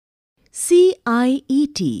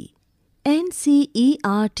CIET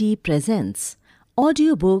NCERT presents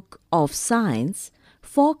Audiobook of Science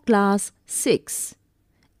for Class 6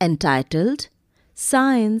 entitled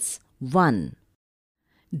Science 1.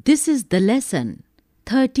 This is the lesson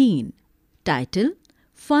 13, title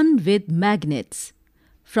Fun with Magnets,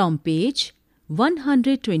 from page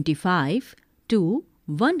 125 to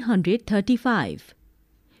 135.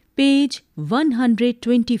 Page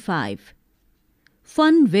 125.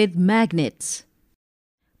 Fun with Magnets.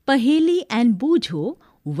 Paheli and Bujho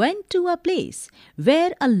went to a place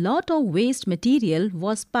where a lot of waste material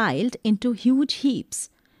was piled into huge heaps.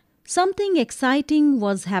 Something exciting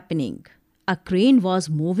was happening. A crane was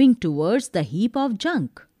moving towards the heap of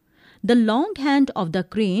junk. The long hand of the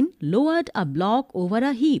crane lowered a block over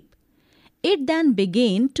a heap. It then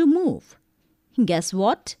began to move. Guess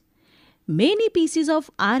what? Many pieces of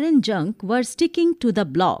iron junk were sticking to the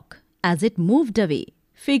block as it moved away.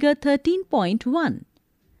 Figure 13.1.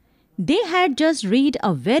 They had just read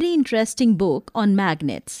a very interesting book on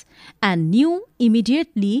magnets and knew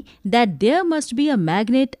immediately that there must be a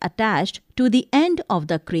magnet attached to the end of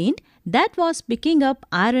the crane that was picking up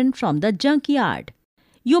iron from the junkyard.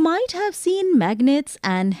 You might have seen magnets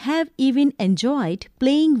and have even enjoyed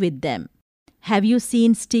playing with them. Have you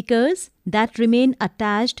seen stickers that remain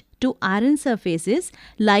attached to iron surfaces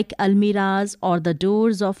like almirahs or the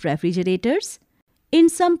doors of refrigerators? In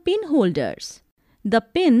some pin holders, the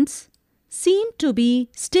pins seem to be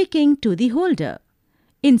sticking to the holder.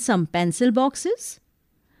 In some pencil boxes,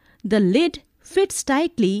 the lid fits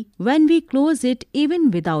tightly when we close it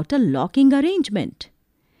even without a locking arrangement.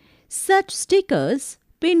 Such stickers,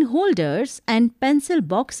 pin holders and pencil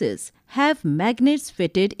boxes have magnets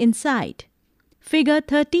fitted inside. Figure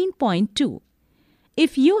 13.2.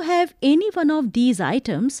 If you have any one of these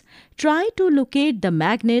items, try to locate the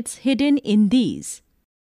magnets hidden in these.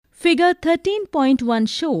 Figure 13.1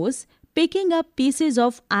 shows picking up pieces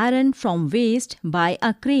of iron from waste by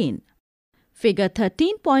a crane. Figure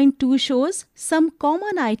 13.2 shows some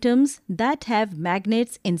common items that have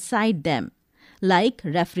magnets inside them, like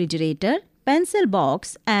refrigerator, pencil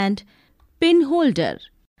box and pin holder.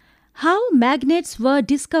 How magnets were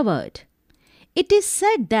discovered? It is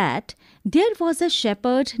said that there was a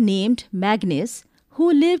shepherd named Magnus who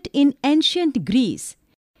lived in ancient Greece.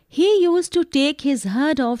 He used to take his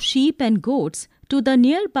herd of sheep and goats to the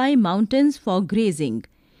nearby mountains for grazing.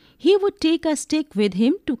 He would take a stick with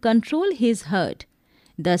him to control his herd.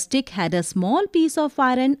 The stick had a small piece of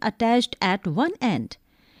iron attached at one end.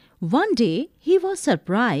 One day, he was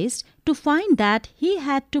surprised to find that he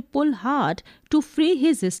had to pull hard to free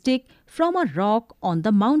his stick from a rock on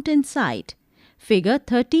the mountainside. Figure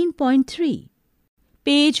 13.3.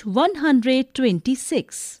 Page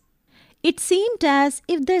 126. It seemed as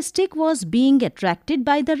if the stick was being attracted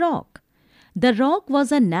by the rock. The rock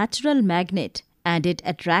was a natural magnet and it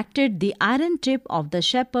attracted the iron tip of the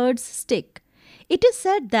shepherd's stick. It is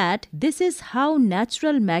said that this is how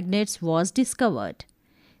natural magnets was discovered.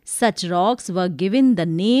 Such rocks were given the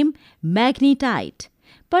name magnetite,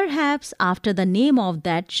 perhaps after the name of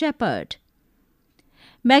that shepherd.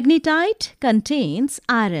 Magnetite contains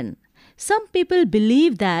iron. Some people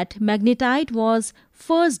believe that magnetite was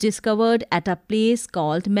first discovered at a place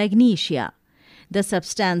called Magnesia. The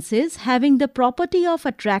substances having the property of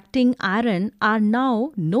attracting iron are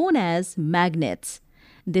now known as magnets.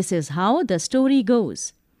 This is how the story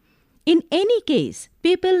goes. In any case,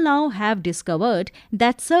 people now have discovered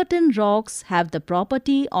that certain rocks have the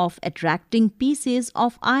property of attracting pieces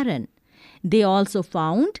of iron. They also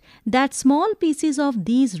found that small pieces of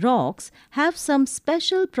these rocks have some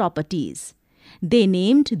special properties. They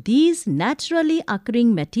named these naturally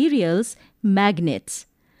occurring materials magnets.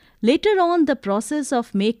 Later on, the process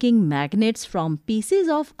of making magnets from pieces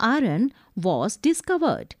of iron was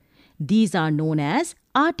discovered. These are known as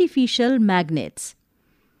artificial magnets.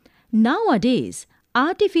 Nowadays,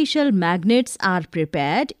 artificial magnets are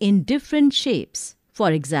prepared in different shapes.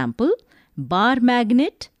 For example, bar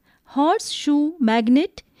magnet, horseshoe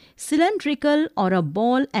magnet, cylindrical or a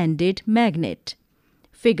ball-ended magnet.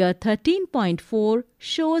 Figure 13.4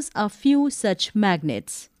 shows a few such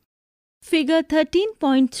magnets. Figure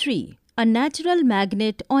 13.3. A natural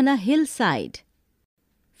magnet on a hillside.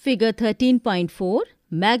 Figure 13.4.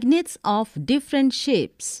 Magnets of different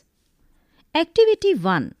shapes. Activity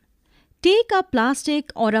 1. Take a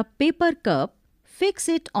plastic or a paper cup. Fix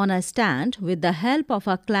it on a stand with the help of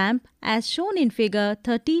a clamp as shown in figure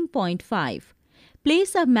 13.5.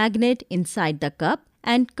 Place a magnet inside the cup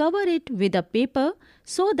and cover it with a paper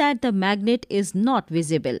so that the magnet is not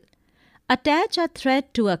visible. Attach a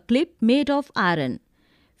thread to a clip made of iron.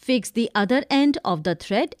 Fix the other end of the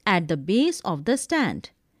thread at the base of the stand.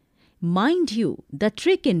 Mind you, the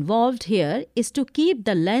trick involved here is to keep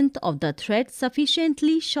the length of the thread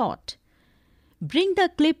sufficiently short. Bring the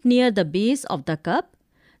clip near the base of the cup.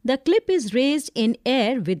 The clip is raised in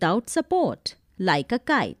air without support, like a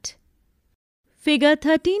kite. Figure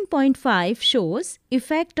 13.5 shows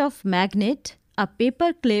effect of magnet, a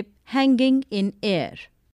paper clip hanging in air.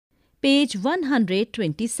 Page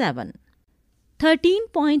 127.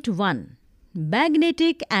 13.1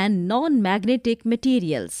 Magnetic and non-magnetic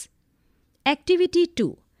materials. Activity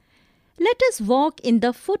 2. Let us walk in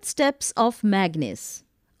the footsteps of Magnus.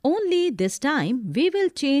 Only this time we will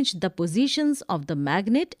change the positions of the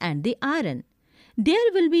magnet and the iron.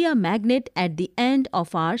 There will be a magnet at the end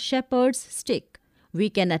of our shepherd's stick. We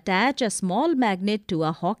can attach a small magnet to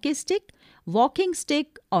a hockey stick, walking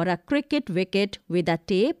stick or a cricket wicket with a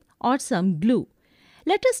tape or some glue.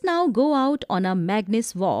 Let us now go out on a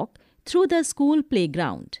Magnus walk through the school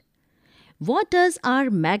playground. What does our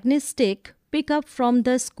Magnus stick pick up from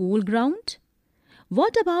the school ground?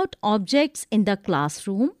 What about objects in the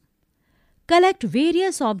classroom? Collect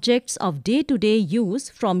various objects of day-to-day use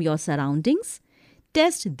from your surroundings.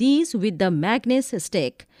 Test these with the Magnus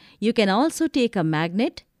stick. You can also take a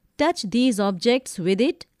magnet, touch these objects with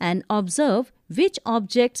it and observe which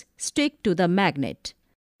objects stick to the magnet.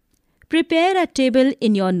 Prepare a table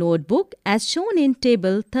in your notebook as shown in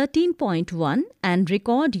table 13.1 and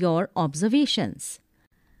record your observations.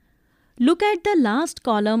 Look at the last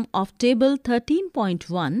column of table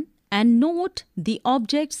 13.1 and note the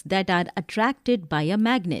objects that are attracted by a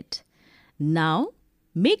magnet. Now,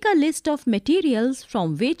 make a list of materials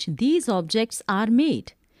from which these objects are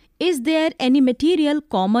made. Is there any material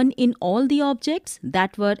common in all the objects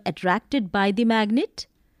that were attracted by the magnet?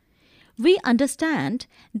 We understand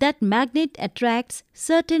that magnet attracts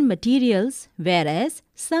certain materials whereas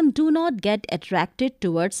some do not get attracted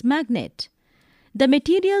towards magnet. The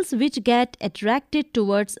materials which get attracted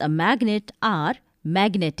towards a magnet are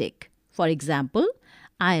magnetic. For example,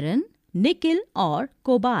 iron, nickel or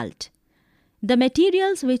cobalt. The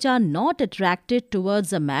materials which are not attracted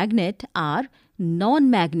towards a magnet are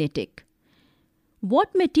non-magnetic.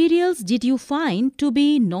 What materials did you find to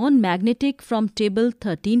be non-magnetic from table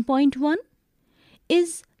 13.1?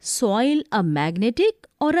 Is soil a magnetic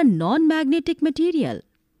or a non-magnetic material?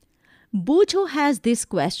 Bujo has this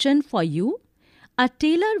question for you. A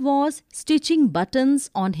tailor was stitching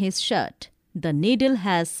buttons on his shirt. The needle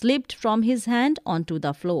has slipped from his hand onto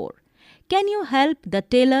the floor. Can you help the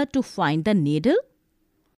tailor to find the needle?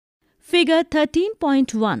 Figure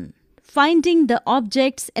 13.1. Finding the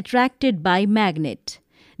objects attracted by magnet.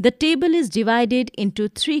 The table is divided into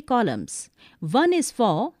 3 columns. One is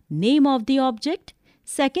for name of the object.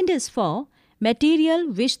 Second is for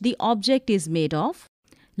material which the object is made of,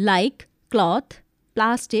 like cloth,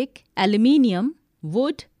 plastic, aluminium,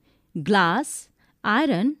 wood, glass,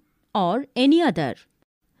 iron or any other.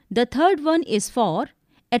 The third one is for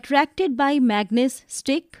attracted by Magnus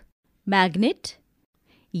stick, magnet,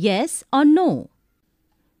 yes or no.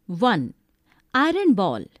 1. Iron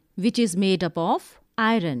ball, which is made up of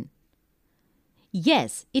iron.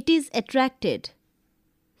 Yes, it is attracted.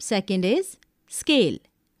 Second is scale,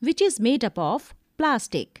 which is made up of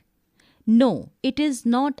plastic. No, it is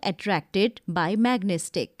not attracted by Magnus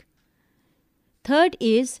stick. Third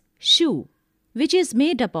is shoe, which is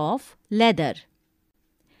made up of leather.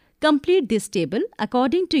 Complete this table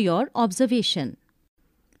according to your observation.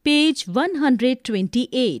 Page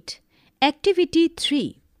 128. Activity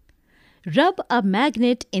 3. Rub a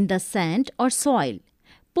magnet in the sand or soil.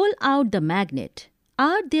 Pull out the magnet.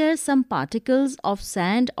 Are there some particles of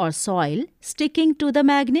sand or soil sticking to the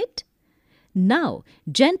magnet? Now,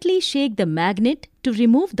 gently shake the magnet to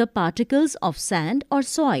remove the particles of sand or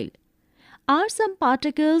soil. Are some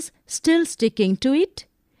particles still sticking to it?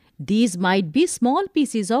 These might be small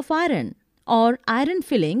pieces of iron or iron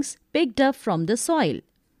fillings picked up from the soil.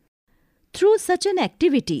 Through such an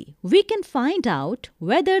activity, we can find out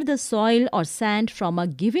whether the soil or sand from a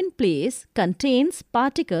given place contains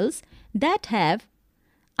particles that have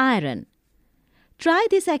iron. Try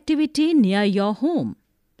this activity near your home,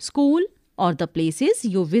 school, or the places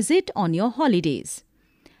you visit on your holidays.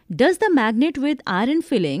 Does the magnet with iron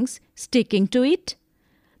fillings sticking to it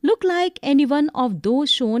look like any one of those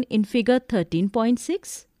shown in figure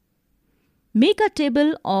 13.6? Make a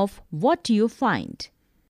table of what you find.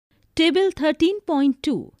 Table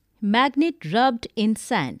 13.2. Magnet rubbed in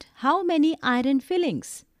sand. How many iron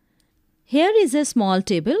fillings? Here is a small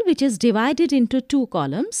table which is divided into 2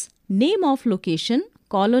 columns. Name of location,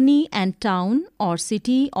 colony and town or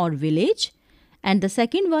city or village. And the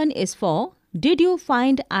second one is for did you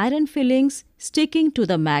find iron fillings sticking to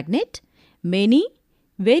the magnet? Many,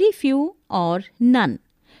 very few, or none?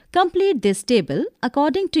 Complete this table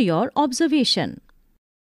according to your observation.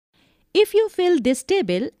 If you fill this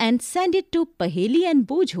table and send it to Paheli and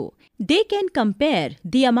Bojo, they can compare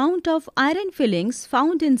the amount of iron fillings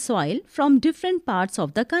found in soil from different parts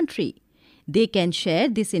of the country. They can share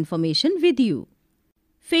this information with you.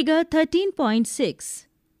 Figure 13.6.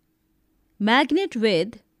 Magnet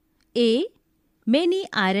with A. Many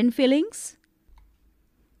iron fillings,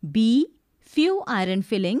 B. Few iron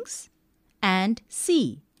fillings, and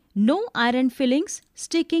C. No iron fillings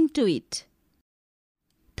sticking to it.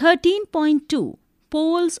 13.2.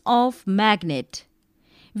 Poles of magnet.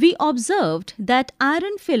 We observed that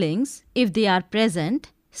iron fillings, if they are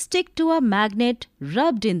present, stick to a magnet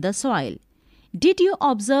rubbed in the soil. Did you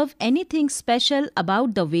observe anything special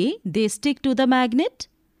about the way they stick to the magnet?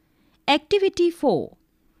 Activity 4.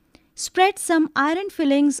 Spread some iron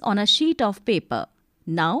fillings on a sheet of paper.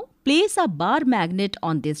 Now place a bar magnet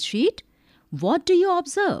on this sheet. What do you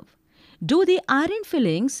observe? Do the iron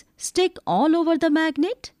fillings stick all over the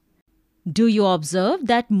magnet? Do you observe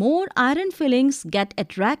that more iron fillings get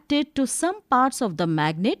attracted to some parts of the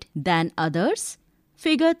magnet than others?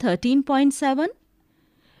 Figure 13.7.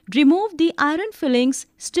 Remove the iron fillings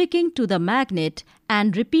sticking to the magnet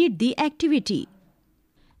and repeat the activity.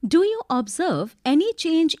 Do you observe any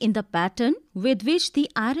change in the pattern with which the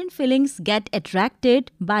iron fillings get attracted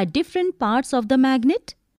by different parts of the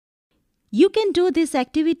magnet? You can do this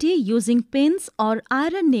activity using pins or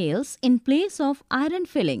iron nails in place of iron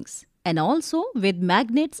fillings, and also with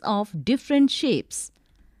magnets of different shapes.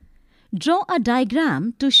 Draw a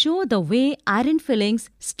diagram to show the way iron fillings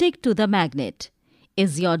stick to the magnet.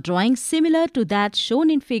 Is your drawing similar to that shown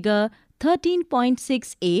in figure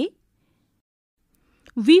 13.6a?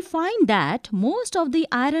 We find that most of the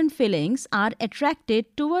iron fillings are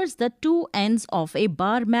attracted towards the two ends of a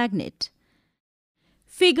bar magnet.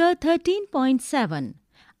 Figure 13.7.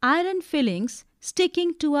 Iron fillings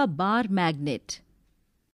sticking to a bar magnet.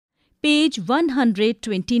 Page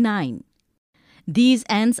 129. These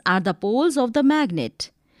ends are the poles of the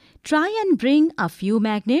magnet. Try and bring a few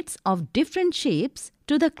magnets of different shapes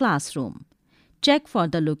to the classroom. Check for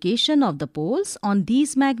the location of the poles on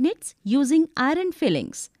these magnets using iron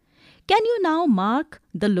fillings. Can you now mark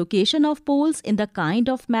the location of poles in the kind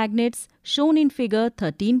of magnets shown in figure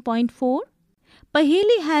 13.4?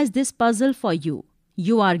 Paheli has this puzzle for you.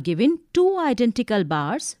 You are given two identical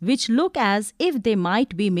bars which look as if they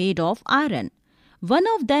might be made of iron. One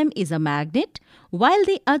of them is a magnet while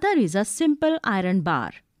the other is a simple iron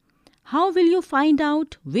bar. How will you find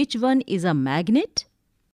out which one is a magnet?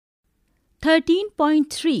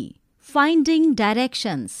 13.3. Finding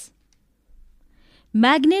directions.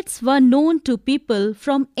 Magnets were known to people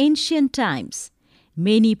from ancient times.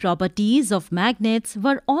 Many properties of magnets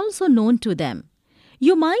were also known to them.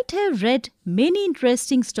 You might have read many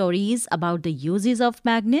interesting stories about the uses of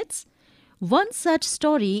magnets. One such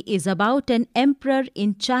story is about an emperor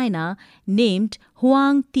in China named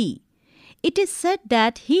Huang Ti. It is said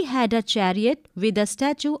that he had a chariot with a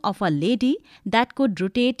statue of a lady that could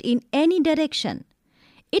rotate in any direction.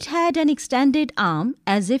 It had an extended arm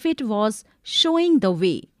as if it was showing the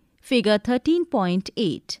way. Figure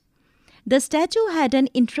 13.8. The statue had an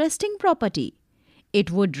interesting property. It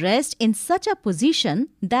would rest in such a position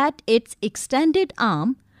that its extended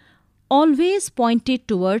arm always pointed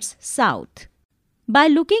towards south. By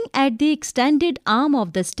looking at the extended arm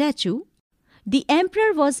of the statue, the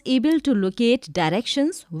emperor was able to locate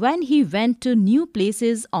directions when he went to new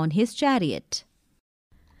places on his chariot.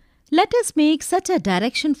 Let us make such a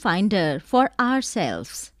direction finder for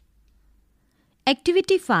ourselves.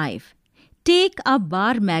 Activity 5. Take a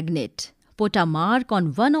bar magnet. Put a mark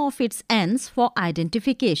on one of its ends for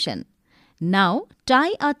identification. Now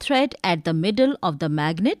tie a thread at the middle of the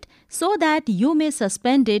magnet so that you may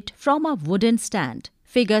suspend it from a wooden stand.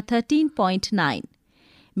 Figure 13.9.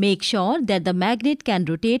 Make sure that the magnet can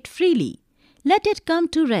rotate freely. Let it come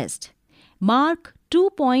to rest. Mark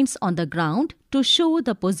 2 points on the ground to show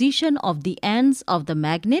the position of the ends of the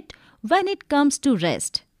magnet when it comes to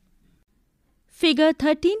rest. Figure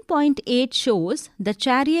 13.8 shows the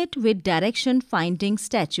chariot with direction finding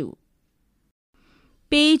statue.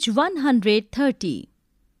 Page 130.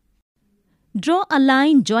 Draw a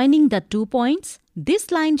line joining the 2 points.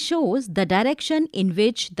 This line shows the direction in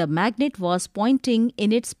which the magnet was pointing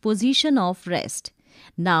in its position of rest.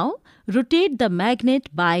 Now, rotate the magnet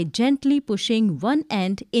by gently pushing one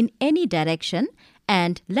end in any direction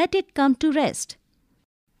and let it come to rest.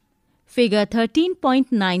 Figure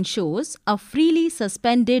 13.9 shows a freely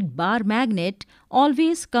suspended bar magnet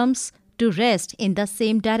always comes to rest in the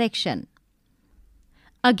same direction.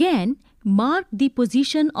 Again, mark the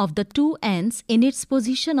position of the two ends in its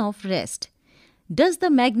position of rest. Does the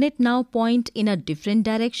magnet now point in a different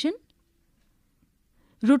direction?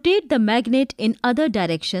 Rotate the magnet in other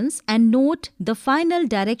directions and note the final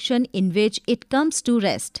direction in which it comes to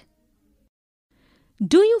rest.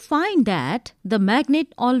 Do you find that the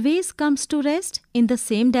magnet always comes to rest in the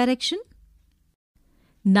same direction?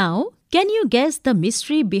 Now, can you guess the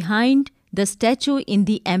mystery behind the statue in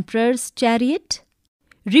the Emperor's chariot?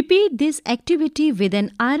 Repeat this activity with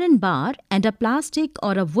an iron bar and a plastic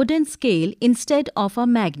or a wooden scale instead of a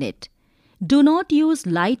magnet. Do not use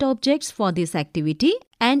light objects for this activity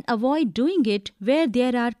and avoid doing it where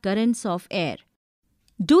there are currents of air.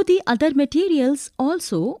 Do the other materials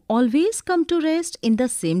also always come to rest in the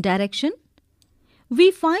same direction?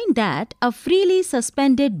 We find that a freely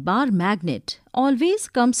suspended bar magnet always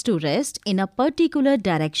comes to rest in a particular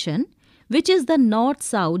direction, which is the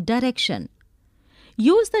north-south direction.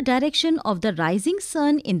 Use the direction of the rising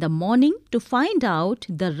sun in the morning to find out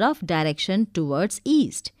the rough direction towards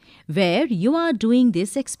east, where you are doing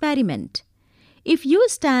this experiment. If you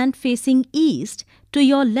stand facing east, to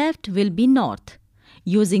your left will be north.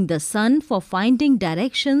 Using the sun for finding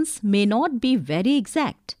directions may not be very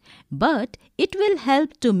exact, but it will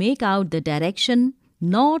help to make out the direction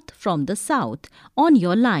north from the south on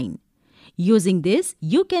your line. Using this,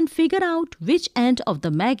 you can figure out which end of the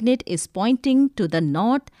magnet is pointing to the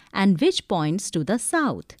north and which points to the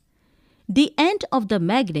south. The end of the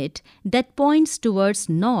magnet that points towards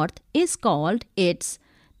north is called its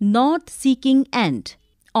north-seeking end,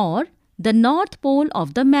 or the north pole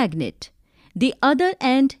of the magnet. The other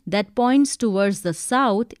end that points towards the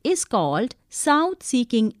south is called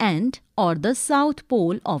south-seeking end, or the south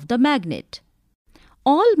pole of the magnet.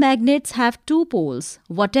 All magnets have two poles,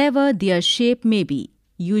 whatever their shape may be.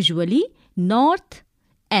 Usually, north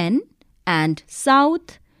N and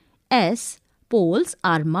south S poles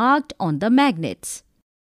are marked on the magnets.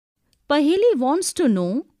 Paheli wants to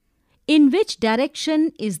know, in which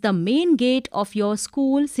direction is the main gate of your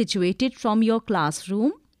school situated from your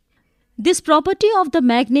classroom? This property of the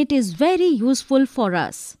magnet is very useful for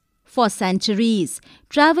us. For centuries,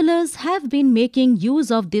 travelers have been making use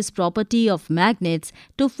of this property of magnets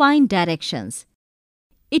to find directions.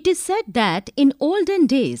 It is said that in olden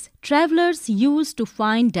days, travelers used to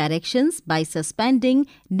find directions by suspending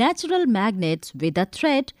natural magnets with a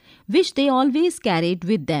thread which they always carried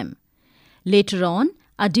with them. Later on,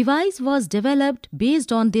 a device was developed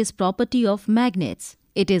based on this property of magnets.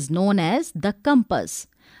 It is known as the compass.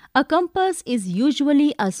 A compass is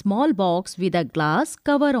usually a small box with a glass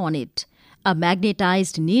cover on it. A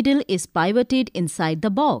magnetized needle is pivoted inside the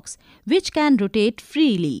box, which can rotate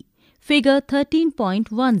freely. Figure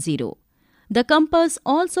 13.10. The compass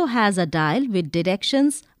also has a dial with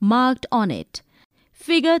directions marked on it.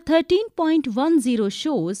 Figure 13.10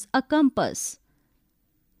 shows a compass.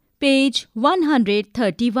 Page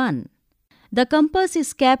 131. The compass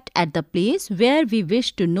is kept at the place where we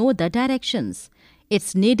wish to know the directions.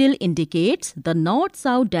 Its needle indicates the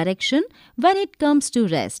north-south direction when it comes to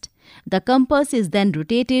rest. The compass is then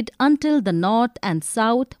rotated until the north and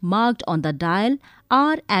south marked on the dial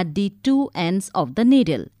are at the two ends of the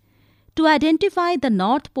needle. To identify the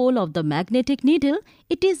north pole of the magnetic needle,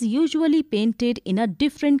 it is usually painted in a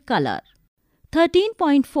different color.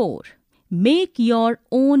 13.4. Make your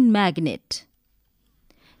own magnet.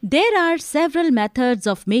 There are several methods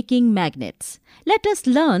of making magnets. Let us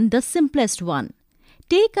learn the simplest one.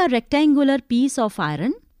 Take a rectangular piece of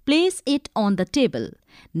iron, place it on the table.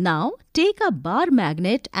 Now, take a bar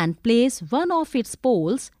magnet and place one of its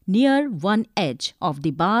poles near one edge of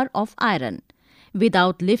the bar of iron.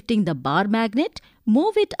 Without lifting the bar magnet,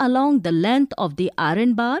 move it along the length of the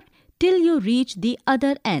iron bar till you reach the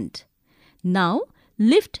other end. Now,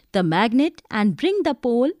 lift the magnet and bring the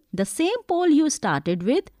pole, the same pole you started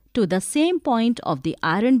with, to the same point of the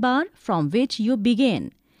iron bar from which you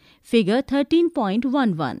began. Figure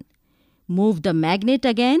 13.11. Move the magnet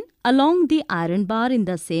again along the iron bar in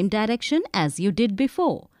the same direction as you did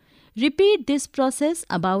before. Repeat this process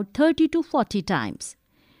about 30 to 40 times.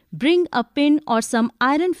 Bring a pin or some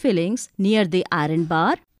iron fillings near the iron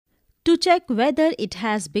bar to check whether it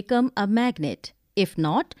has become a magnet. If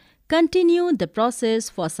not, continue the process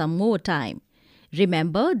for some more time.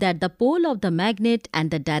 Remember that the pole of the magnet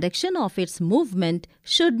and the direction of its movement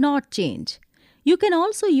should not change. You can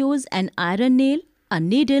also use an iron nail, a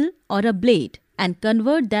needle or a blade and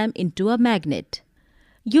convert them into a magnet.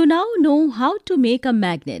 You now know how to make a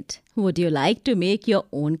magnet. Would you like to make your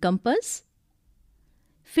own compass?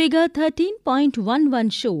 Figure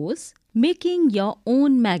 13.11 shows making your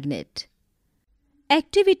own magnet.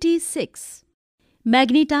 Activity 6.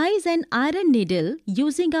 Magnetize an iron needle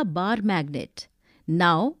using a bar magnet.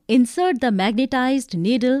 Now, insert the magnetized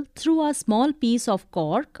needle through a small piece of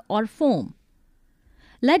cork or foam.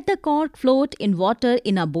 Let the cork float in water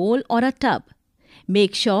in a bowl or a tub.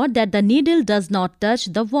 Make sure that the needle does not touch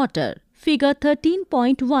the water. Figure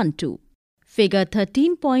 13.12. Figure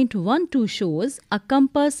 13.12 shows a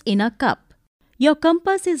compass in a cup. Your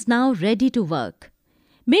compass is now ready to work.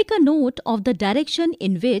 Make a note of the direction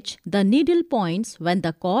in which the needle points when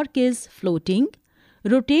the cork is floating.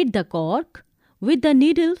 Rotate the cork with the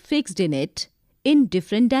needle fixed in it in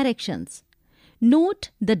different directions.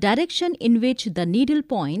 Note the direction in which the needle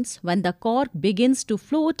points when the cork begins to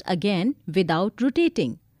float again without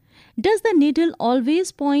rotating. Does the needle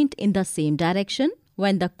always point in the same direction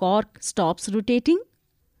when the cork stops rotating?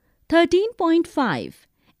 13.5.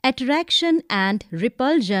 Attraction and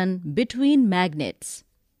repulsion between magnets.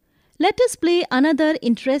 Let us play another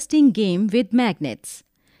interesting game with magnets.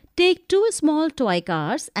 Take two small toy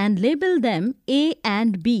cars and label them A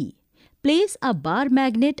and B. Place a bar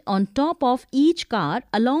magnet on top of each car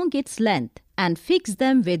along its length and fix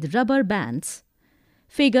them with rubber bands.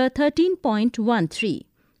 Figure 13.13,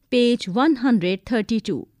 page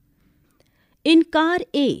 132. In car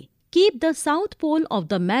A, keep the south pole of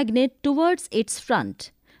the magnet towards its front.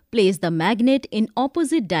 Place the magnet in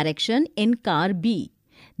opposite direction in car B.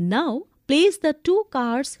 Now, place the two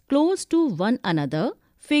cars close to one another.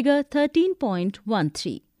 Figure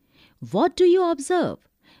 13.13. What do you observe?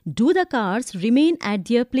 Do the cars remain at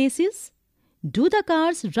their places? Do the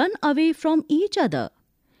cars run away from each other?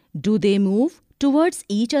 Do they move towards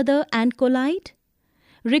each other and collide?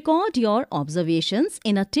 Record your observations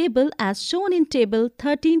in a table as shown in table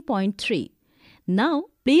 13.3. Now,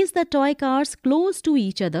 place the toy cars close to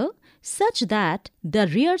each other such that the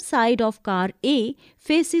rear side of car A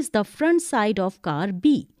faces the front side of car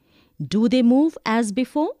B. Do they move as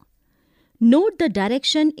before? Note the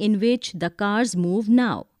direction in which the cars move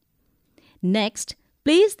now. Next,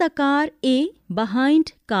 place the car A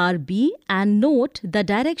behind car B and note the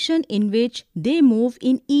direction in which they move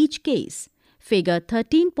in each case. Figure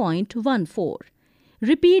 13.14.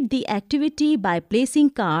 Repeat the activity by placing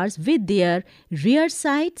cars with their rear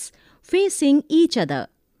sides facing each other.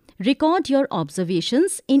 Record your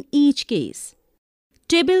observations in each case.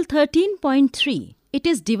 Table 13.3. It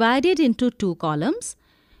is divided into two columns.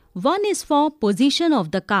 One is for position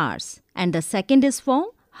of the cars and the second is for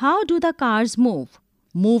how do the cars move.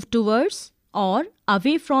 Move towards or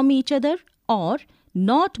away from each other or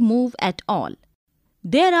not move at all.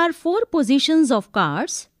 There are four positions of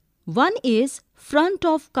cars. One is front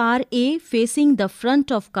of car A facing the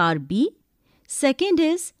front of car B. Second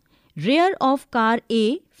is rear of car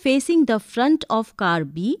A facing the front of car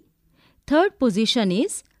B. Third position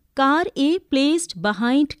is car A placed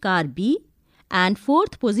behind car B. And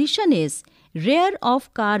fourth position is rear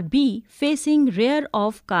of car B facing rear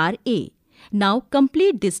of car A. Now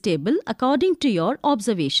complete this table according to your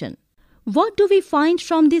observation. What do we find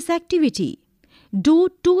from this activity? Do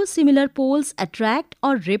two similar poles attract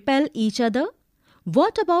or repel each other?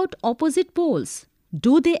 What about opposite poles?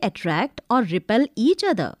 Do they attract or repel each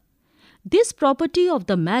other? This property of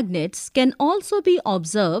the magnets can also be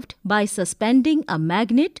observed by suspending a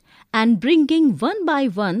magnet and bringing one by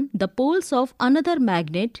one the poles of another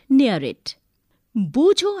magnet near it.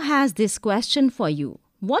 Bujo has this question for you.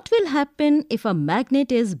 What will happen if a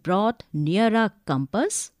magnet is brought near a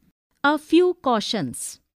compass? A few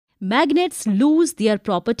cautions. Magnets lose their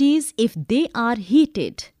properties if they are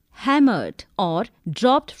heated, hammered or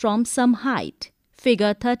dropped from some height.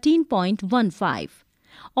 Figure 13.15.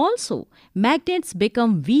 Also, magnets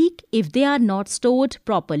become weak if they are not stored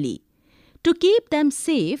properly. To keep them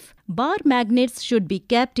safe, bar magnets should be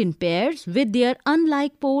kept in pairs with their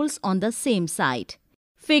unlike poles on the same side.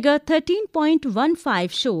 Figure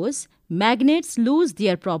 13.15 shows magnets lose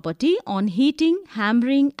their property on heating,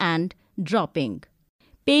 hammering and dropping.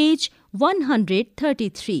 Page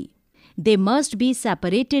 133. They must be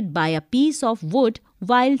separated by a piece of wood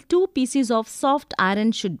while two pieces of soft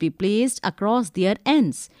iron should be placed across their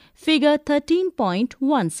ends. Figure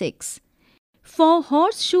 13.16. For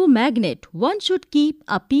horseshoe magnet, one should keep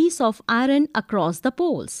a piece of iron across the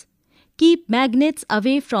poles. Keep magnets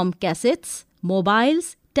away from cassettes,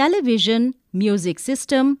 mobiles, television, music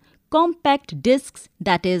system, compact discs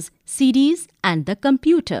that is CDs and the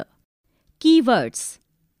computer. Keywords: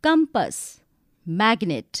 compass,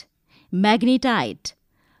 magnet, magnetite,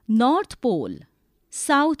 North Pole,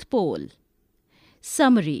 South Pole.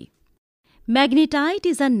 Summary: magnetite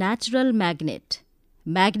is a natural magnet.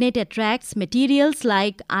 Magnet attracts materials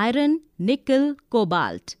like iron, nickel,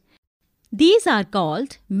 cobalt. These are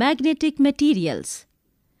called magnetic materials.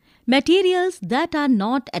 Materials that are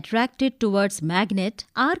not attracted towards magnet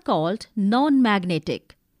are called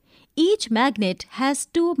non-magnetic. Each magnet has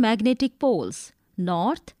two magnetic poles,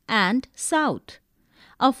 north and south.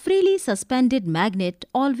 A freely suspended magnet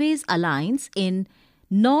always aligns in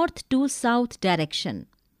north to south direction.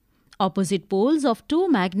 Opposite poles of two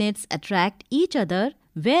magnets attract each other,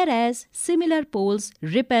 whereas similar poles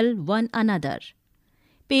repel one another.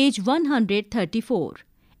 Page 134.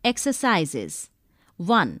 Exercises.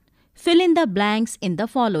 1. Fill in the blanks in the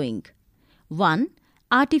following. 1.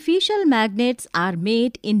 Artificial magnets are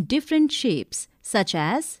made in different shapes such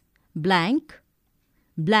as blank,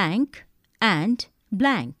 blank and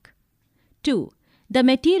blank. 2. The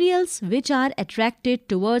materials which are attracted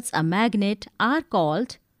towards a magnet are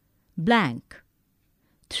called blank.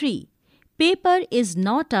 3. Paper is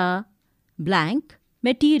not a blank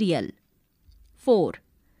material. 4.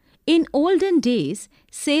 In olden days,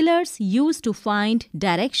 sailors used to find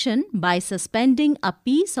direction by suspending a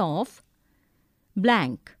piece of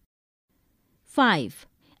blank. 5.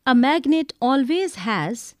 A magnet always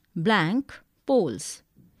has blank poles.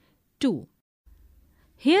 2.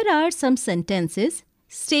 Here are some sentences.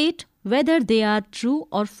 State whether they are true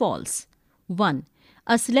or false. 1.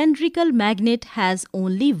 A cylindrical magnet has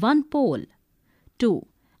only one pole. 2.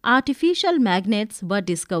 Artificial magnets were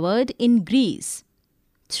discovered in Greece.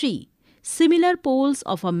 3. Similar poles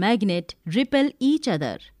of a magnet repel each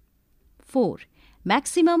other. 4.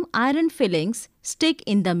 Maximum iron fillings stick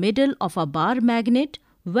in the middle of a bar magnet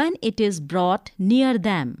when it is brought near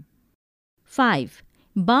them. 5.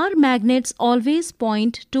 Bar magnets always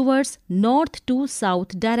point towards north to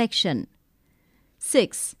south direction.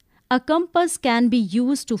 6. A compass can be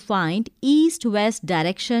used to find east-west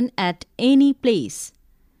direction at any place.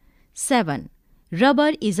 7.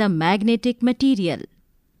 Rubber is a magnetic material.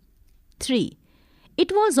 3.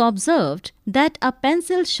 It was observed that a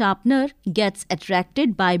pencil sharpener gets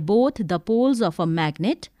attracted by both the poles of a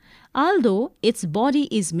magnet, although its body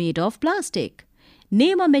is made of plastic.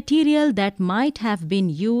 Name a material that might have been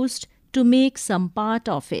used to make some part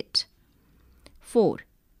of it. 4.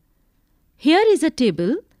 Here is a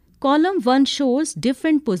table. Column 1 shows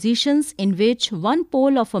different positions in which one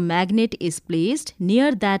pole of a magnet is placed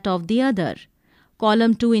near that of the other.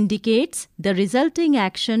 Column 2 indicates the resulting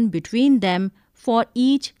action between them for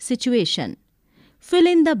each situation. Fill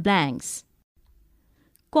in the blanks.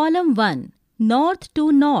 Column 1. North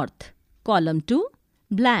to north. Column 2.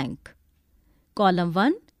 Blank. Column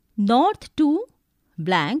 1. North to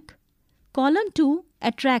blank. Column 2.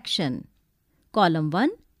 Attraction. Column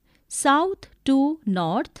 1. South to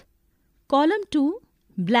north. Column 2.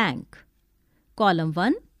 Blank. Column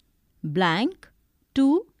 1. Blank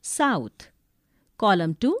to south.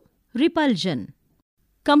 Column 2. Repulsion.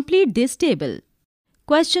 Complete this table.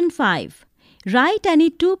 Question 5. Write any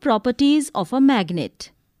two properties of a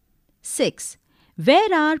magnet. 6.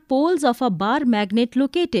 Where are poles of a bar magnet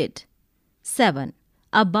located? 7.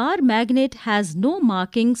 A bar magnet has no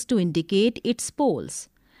markings to indicate its poles.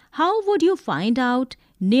 How would you find out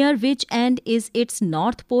near which end is its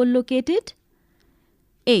north pole located?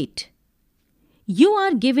 8. You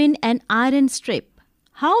are given an iron strip.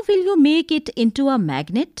 How will you make it into a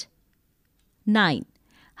magnet? 9.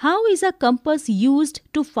 How is a compass used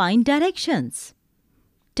to find directions?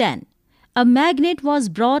 10. A magnet was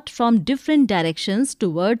brought from different directions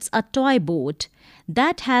towards a toy boat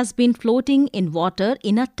that has been floating in water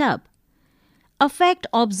in a tub. A fact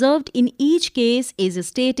observed in each case is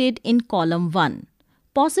stated in column 1.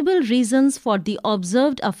 Possible reasons for the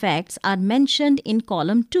observed effects are mentioned in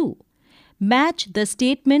column 2. Match the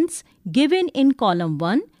statements given in column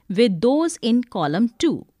 1 with those in column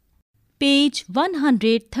 2. Page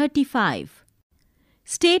 135.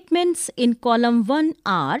 Statements in column 1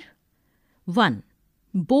 are: 1.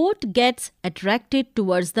 Boat gets attracted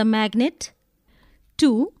towards the magnet.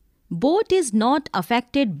 2. Boat is not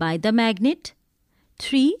affected by the magnet.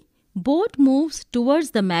 3. Boat moves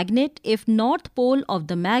towards the magnet if north pole of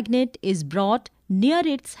the magnet is brought near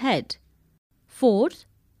its head. 4.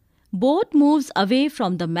 Boat moves away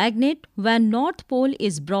from the magnet when north pole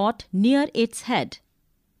is brought near its head.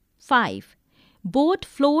 5. Boat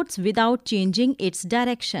floats without changing its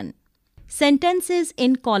direction. Sentences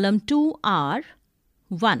in column 2 are: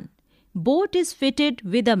 1. Boat is fitted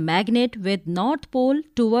with a magnet with north pole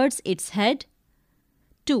towards its head.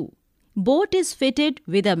 2. Boat is fitted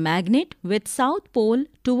with a magnet with south pole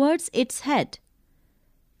towards its head.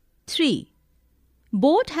 3.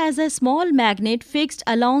 Boat has a small magnet fixed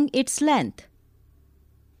along its length.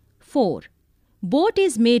 4. Boat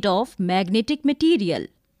is made of magnetic material.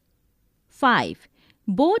 5.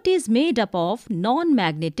 Boat is made up of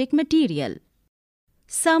non-magnetic material.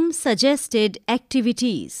 Some suggested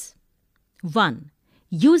activities. 1.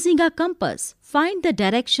 Using a compass, find the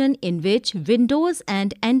direction in which windows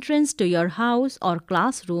and entrance to your house or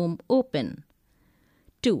classroom open.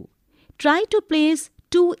 2. Try to place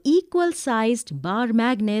 2 equal-sized bar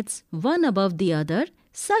magnets, one above the other,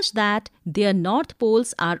 such that their north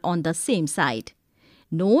poles are on the same side.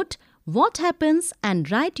 Note what happens and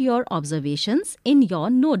write your observations in your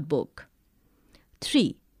notebook.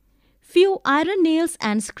 3. Few iron nails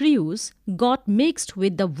and screws got mixed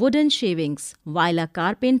with the wooden shavings while a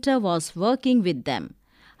carpenter was working with them.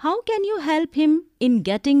 How can you help him in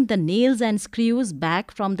getting the nails and screws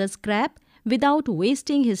back from the scrap without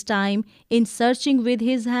wasting his time in searching with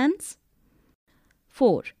his hands?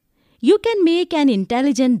 4. You can make an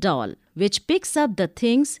intelligent doll which picks up the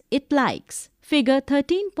things it likes. Figure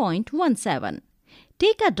 13.17.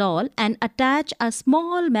 Take a doll and attach a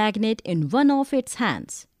small magnet in one of its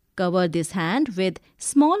hands. Cover this hand with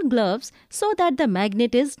small gloves so that the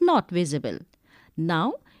magnet is not visible.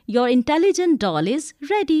 Now, your intelligent doll is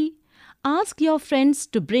ready. Ask your friends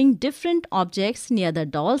to bring different objects near the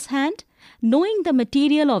doll's hand. Knowing the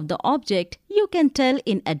material of the object, you can tell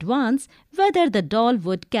in advance whether the doll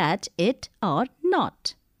would catch it or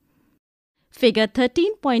not. Figure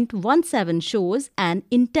 13.17 shows an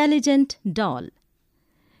intelligent doll.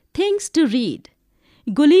 Things to read.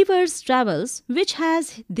 Gulliver's Travels, which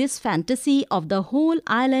has this fantasy of the whole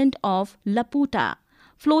island of Laputa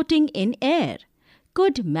floating in air.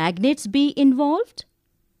 Could magnets be involved?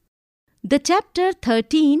 The chapter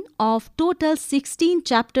 13 of total 16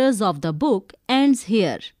 chapters of the book ends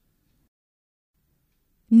here.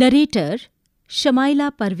 Narrator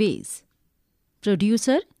Shamaila Parvez.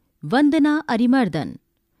 Producer Vandana Arimardhan.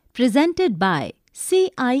 Presented by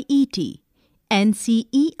CIET,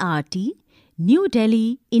 NCERT, New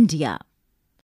Delhi, India.